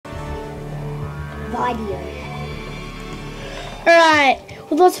video. Alright,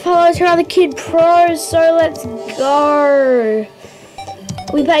 with lots of followers here are the Kid Pros, so let's go.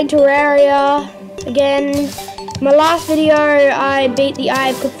 We playing Terraria again. In my last video, I beat the Eye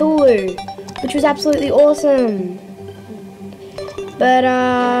of Cthulhu, which was absolutely awesome. But,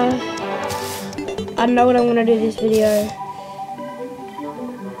 I don't know what I'm gonna do this video.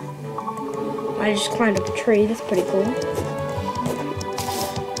 I just climbed up a tree, that's pretty cool.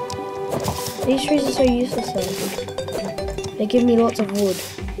 These trees are so useless though. They give me lots of wood.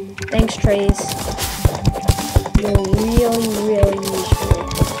 Thanks, trees. You're really useful.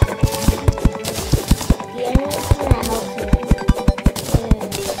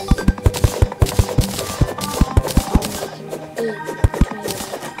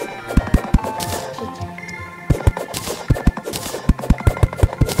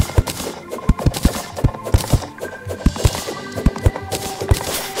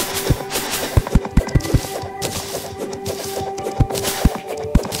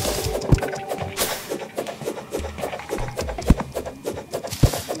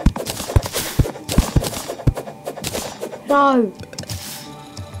 No.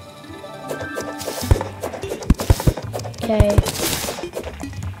 Okay.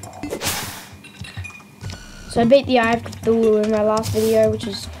 So I beat the Eye of Cthulhu in my last video, which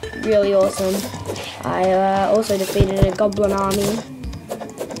is really awesome. I also defeated a goblin army.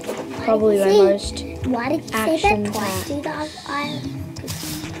 Probably my most Why did you say that twice? Do the Eye of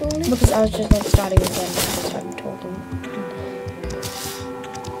Cthulhu? Because I was just like starting again and I started talking.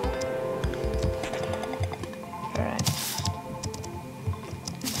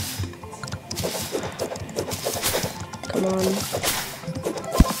 Come on.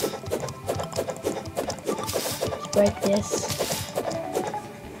 Let's break this.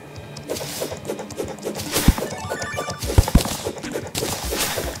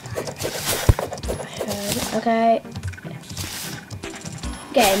 Okay.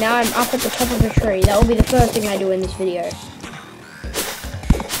 Okay, now I'm up at the top of the tree. That will be the first thing I do in this video.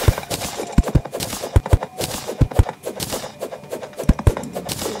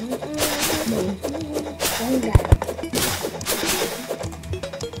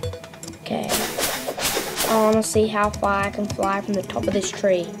 Okay. I want to see how far I can fly from the top of this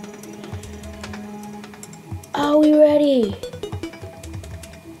tree. Are we ready?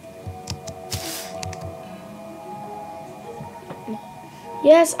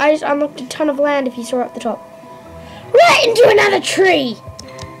 Yes, I just unlocked a ton of land if you saw up the top. Right into another tree!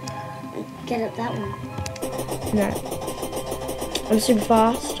 Get up that one. No. I'm super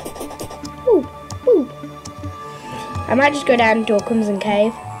fast. Ooh, ooh. I might just go down into a crimson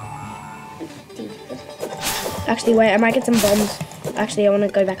cave. Actually, wait, I might get some bombs. Actually, I want to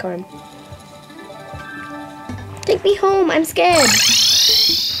go back home. Take me home, I'm scared.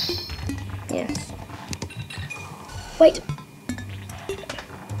 Yes. Wait.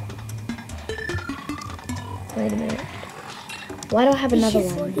 Wait a minute. Why do I have another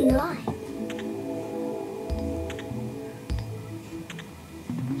one?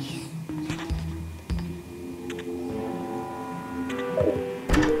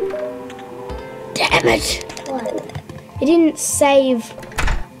 Damn it! What? It didn't save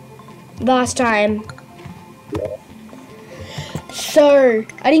last time. So,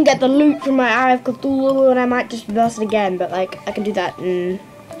 I didn't get the loot from my Eye of Cthulhu and I might just burst it again, but like, I can do that and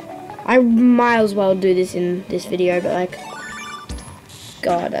I might as well do this in this video, but like,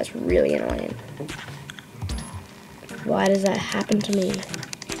 God, that's really annoying. Why does that happen to me?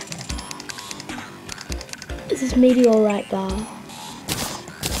 Is this meteorite bar?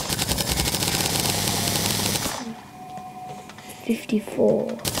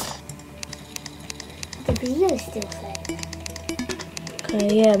 $54. The video still saved.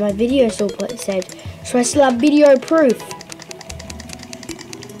 Okay, yeah, my video still saved. So I still have video proof.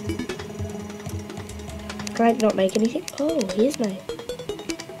 Can I not make anything? Oh, here's my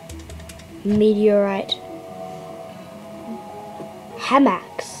meteorite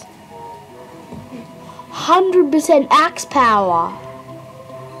hamax. 100% axe power.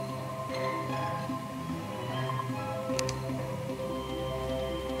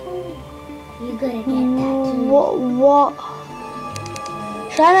 You gotta get that too. What?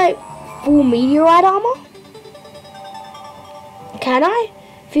 Should I make full meteorite armor? Can I?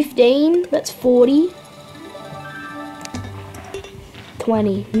 15, that's 40.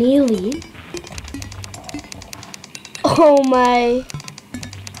 20, nearly. Oh my.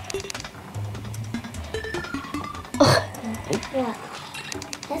 What?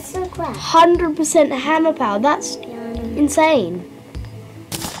 That's so crap. 100% hammer power, that's insane.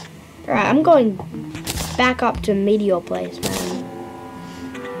 Alright, I'm going back up to Meteor Place, man.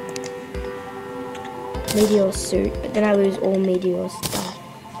 Meteor suit, but then I lose all meteor stuff.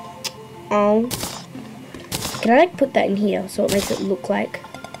 Oh. Can I like put that in here so it makes it look like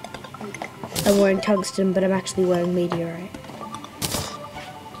I'm wearing tungsten, but I'm actually wearing meteorite?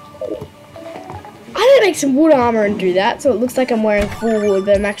 I'm gonna make some wood armor and do that so it looks like I'm wearing full wood,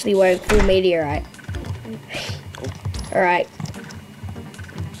 but I'm actually wearing full meteorite. Alright.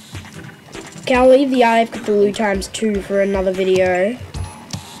 Okay, I'll leave the Eye of Cthulhu ×2 for another video.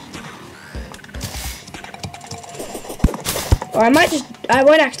 Or I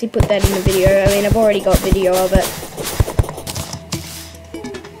won't actually put that in the video. I mean, I've already got video of it.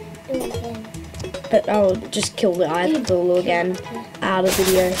 But I'll just kill the Eye of Cthulhu again. Out of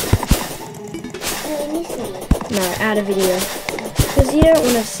video. No, out of video. Because you don't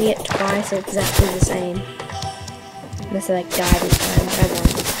want to see it twice exactly the same. Unless I like die this time. I won't.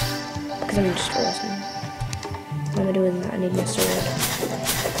 Because I'm just awesome. What am I doing that? I need my sword.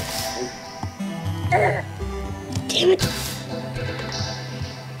 Damn it!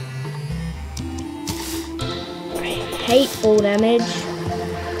 I hate full damage.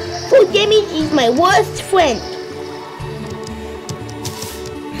 Full damage is my worst friend.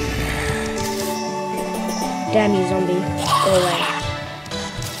 Damn you, zombie. Go away.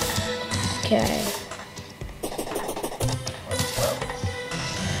 Okay.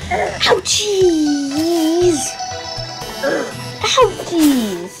 Ouchies!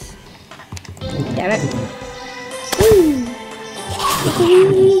 Ouchies! Damn it.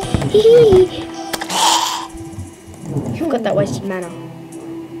 You've got that wasted mana.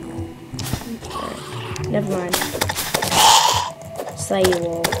 Never mind. Slay you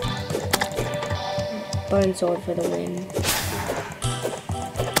all. Bone sword for the win.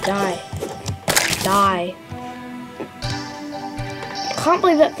 Die. Die. I can't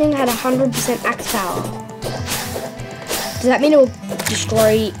believe that thing had 100% axe power. Does that mean it will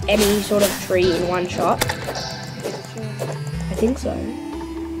destroy any sort of tree in one shot? I think so.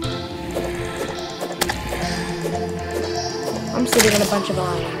 I'm sitting on a bunch of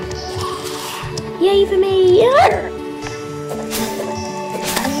iron. Yay for me!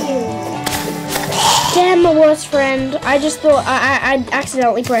 Damn, my worst friend. I just thought I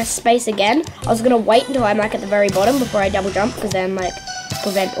accidentally pressed space again. I was gonna wait until I'm like at the very bottom before I double jump, because then like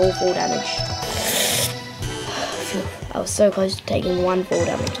prevent all fall damage. I was so close to taking one fall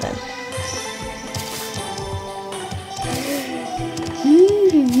damage then.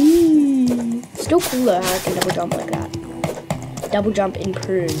 Still cool though how I can double jump like that. Double jump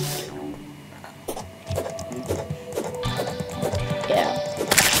improved. Yeah.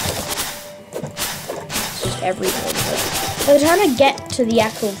 It's just everything. By the time I get to the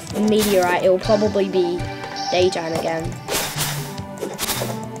actual meteorite, it will probably be daytime again.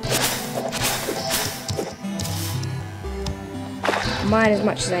 Mine as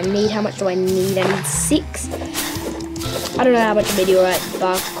much as I need. How much do I need? I need 6. I don't know how much meteorite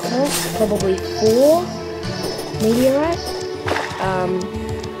bar costs. Probably 4 meteorite.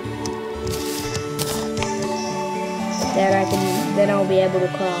 Then I'll be able to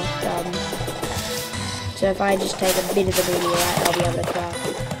craft. So if I just take a bit of the meteorite, I'll be able to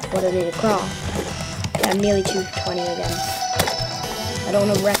craft what I need to craft. Okay, I'm nearly 220 again. I don't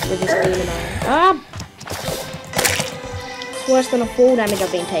want to wreck with this demon iron. Ah! Worse than a fall damage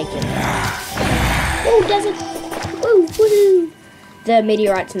I've been taking. Oh, desert! Woo, woohoo! The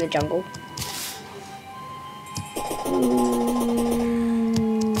meteorites in the jungle.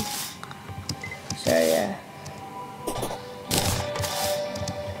 So yeah.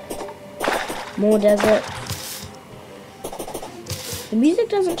 More desert. The music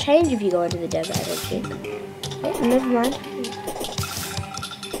doesn't change if you go into the desert, I don't think. Oh, never mind.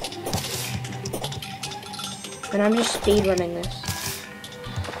 And I'm just speedrunning this.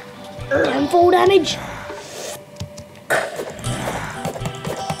 Damn full damage!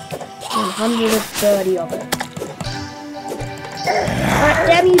 130 of it. Alright,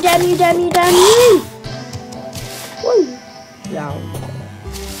 damn you, damn you, damn you, damn you! Woo! No.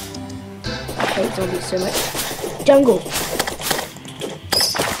 I hate zombies so much. Jungle!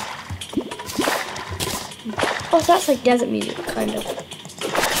 Oh, so that's like desert music, kind of.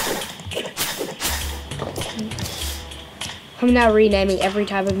 I'm now renaming every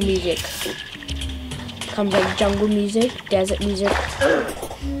type of music. Comes like jungle music, desert music,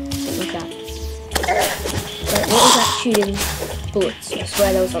 something like that. Wait, what was that shooting bullets? I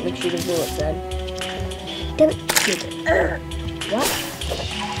swear there was something shooting bullets then. Damn it. What?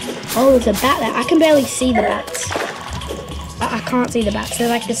 Oh, there's a bat there. I can barely see the bats. I can't see the bats. They're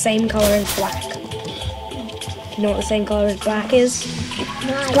like the same color as black. You know what the same color as black is?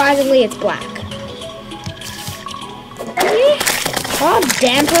 Surprisingly, it's black. Oh,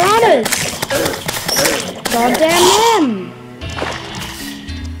 damn piranhas! God damn them!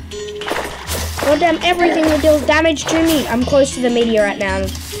 God damn everything that deals damage to me. I'm close to the meteorite now,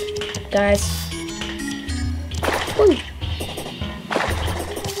 guys. Woo!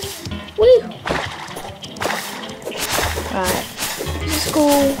 Woo! Alright. This is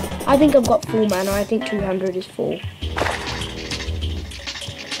cool. I think I've got full mana. I think 200 is full.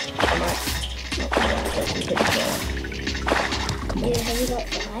 I might. Yeah, have you got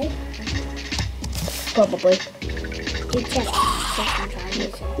 5? Probably. You check.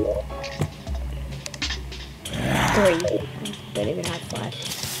 Three. Don't even have 5.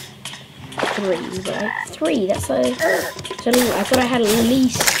 3, right? 3. That's a. So I thought I had at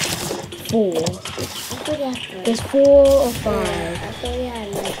least 4. There's 4 or 5. I thought you had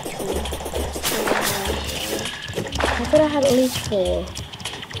like 2. I thought I had at least 4.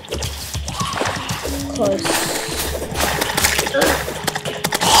 Close.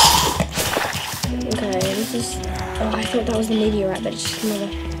 Okay, this is. Oh, I thought that was the meteorite, but it's just another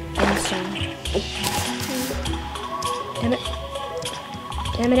gemstone. Damn it.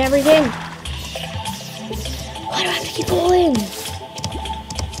 Damn it, everything. Why do I have to keep falling?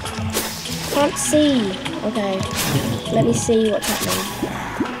 Can't see. Okay. Let me see what's happening.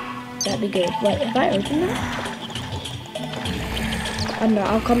 That'd be good. Wait, have I opened that? Oh no,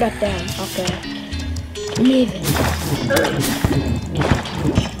 I'll come back down after. Leave it.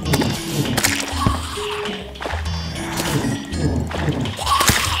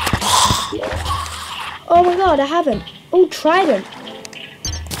 Oh my god, I haven't. Oh, trident.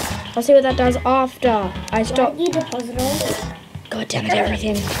 I'll see what that does after I stop. God damn it,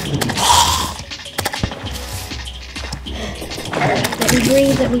 everything. Let me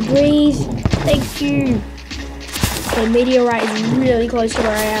breathe, let me breathe. Thank you. Okay, meteorite is really close to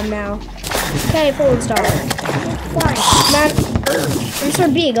where I am now. Okay, fallen star. Man, I'm so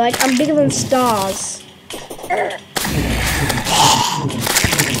big, like I'm bigger than stars.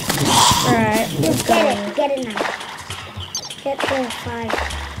 Alright, let's go. Get it now. Get the 5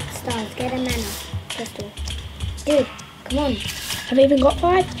 stars. Get a mana crystal. Dude, come on. Have I even got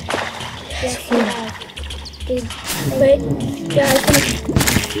 5? Yes, you have. Dude. Wait, guys.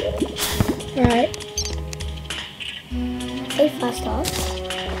 Alright. Say 5 stars.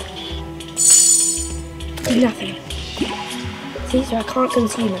 Do nothing. See, so I can't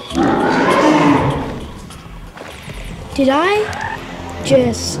consume it. Did I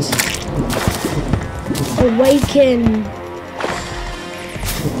just awaken?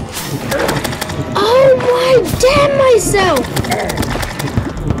 Oh my damn myself!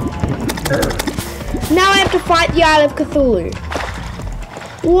 Now I have to fight the Isle of Cthulhu.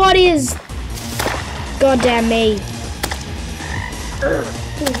 What is? God damn me.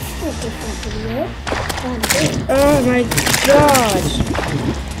 Oh my god.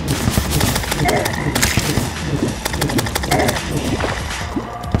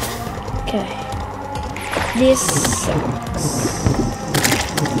 Okay. This sucks.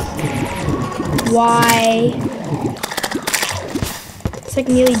 Why? It's like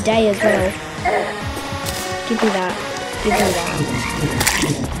nearly day as well. Give me that. Give me that.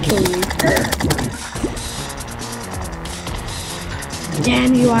 Please.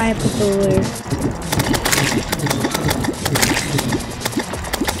 Damn you, I have Cthulhu.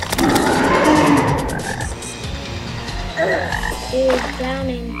 Dude,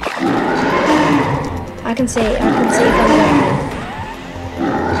 drowning. I can see if I'm drowning.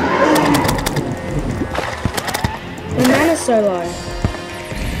 My mana's so low.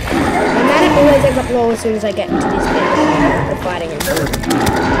 My mana always ends up low as soon as I get into this bit of fighting him.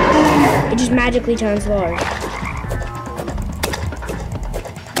 It just magically turns low.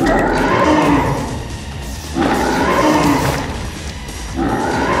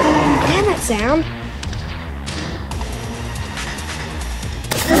 Damn that sound.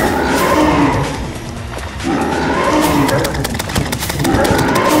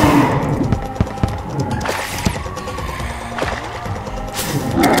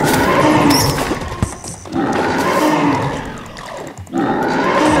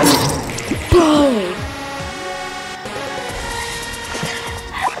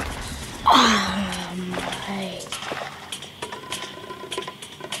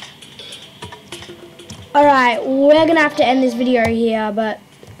 Alright, we're gonna have to end this video here, but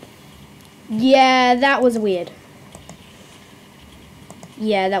yeah, that was weird.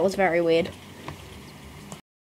 Yeah, that was very weird.